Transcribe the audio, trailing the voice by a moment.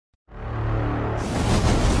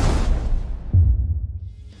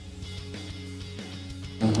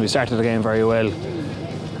We started the game very well.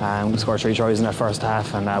 We scored 3 tries in that first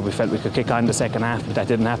half, and we felt we could kick on the second half, but that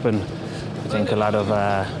didn't happen. I think a lot of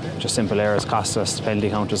just simple errors cost us. Penalty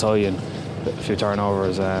count was high and a few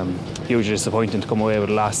turnovers. Hugely disappointing to come away with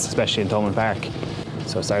a loss, especially in Thomond Park.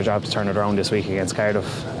 So it's our job to turn it around this week against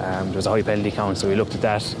Cardiff. There was a high penalty count, so we looked at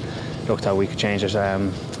that, looked how we could change it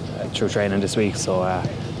through training this week. So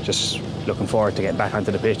just looking forward to getting back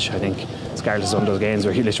onto the pitch. I think Scarlets is one of those games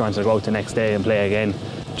where you just want to go out the next day and play again,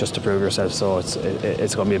 just to prove yourself. So it's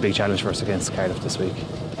going to be a big challenge for us against Cardiff this week.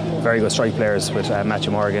 Very good strike players with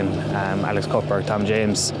Matthew Morgan, Alex Cuthbert, Tom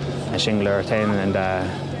James, and Shingler, Taine and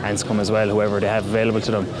Anscombe as well, whoever they have available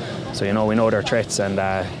to them. So we know their threats, and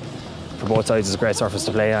for both sides it's a great surface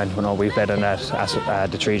to play on. We've played on that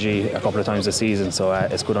the 3G a couple of times this season, so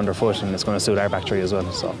it's good underfoot and it's going to suit our back three as well.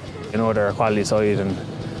 So they're a quality side,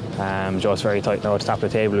 and Joe's very tight now at the top of the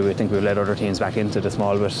table. We think we've led other teams back into the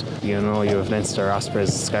small bit. You have Leinster,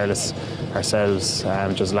 Ospreys, Scarlets, ourselves.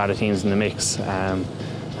 Just a lot of teams in the mix.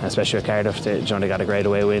 Especially with Cardiff, they got a great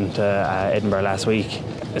away win to Edinburgh last week.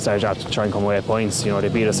 It's our job to try and come away with points. They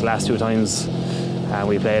beat us the last 2 times.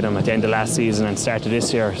 We played them at the end of last season and started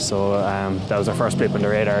this year, so that was our first blip on the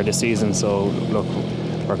radar this season. So look,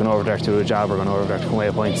 we're going over there to do a job, we're going over there to come away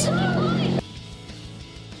with points.